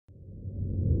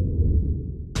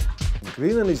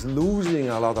Greenland is losing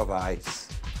a lot of ice.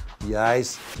 The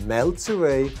ice melts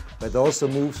away, but also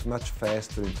moves much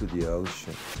faster into the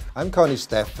ocean. I'm Konrad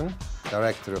Steffen,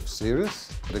 Director of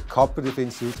CIRES, the Cooperative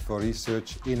Institute for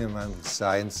Research in Environmental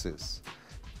Sciences.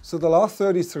 So the last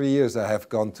 33 years I have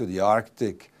gone to the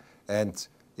Arctic, and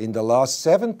in the last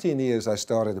 17 years I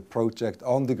started a project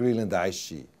on the Greenland Ice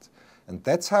Sheet. And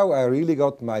that's how I really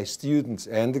got my students,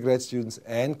 undergrad students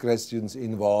and grad students,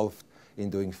 involved in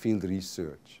doing field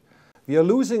research. We are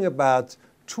losing about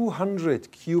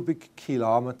 200 cubic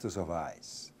kilometers of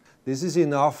ice. This is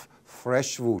enough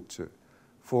fresh water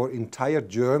for entire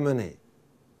Germany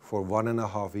for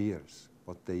 1.5 years,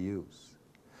 what they use.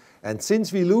 And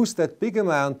since we lose that big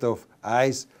amount of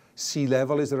ice, sea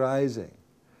level is rising.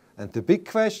 And the big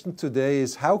question today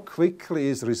is how quickly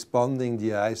is responding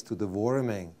the ice to the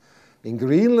warming? In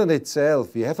Greenland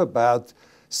itself, we have about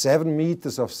 7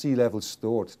 meters of sea level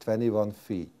stored, 21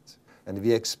 feet. And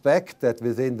we expect that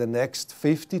within the next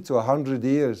 50 to 100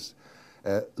 years,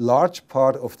 a large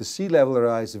part of the sea level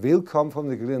rise will come from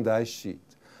the Greenland Ice Sheet.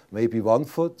 Maybe 1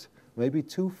 foot, maybe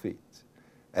 2 feet.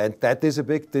 And that is a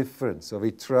big difference. So we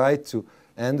try to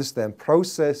understand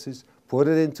processes, put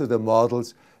it into the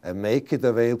models, and make it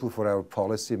available for our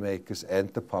policymakers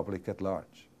and the public at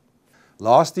large.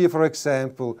 Last year, for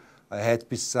example, I had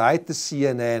beside the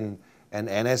CNN and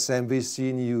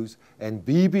NSNBC News and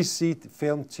BBC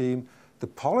film team, the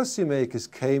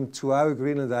policymakers came to our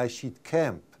Greenland Ice Sheet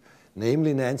camp,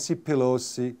 namely Nancy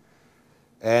Pelosi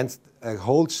and a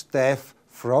whole staff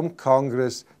from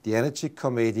Congress, the Energy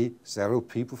Committee, several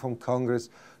people from Congress,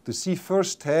 to see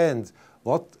firsthand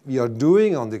what we are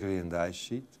doing on the Greenland Ice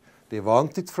Sheet. They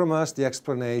wanted from us the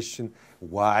explanation,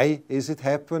 why is it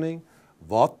happening,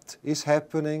 what is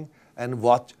happening, and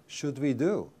what should we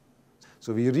do?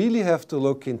 So we really have to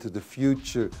look into the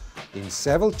future in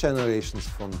several generations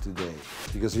from today,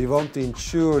 because we want to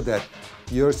ensure that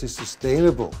the Earth is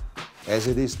sustainable as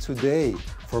it is today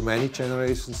for many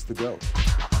generations to go.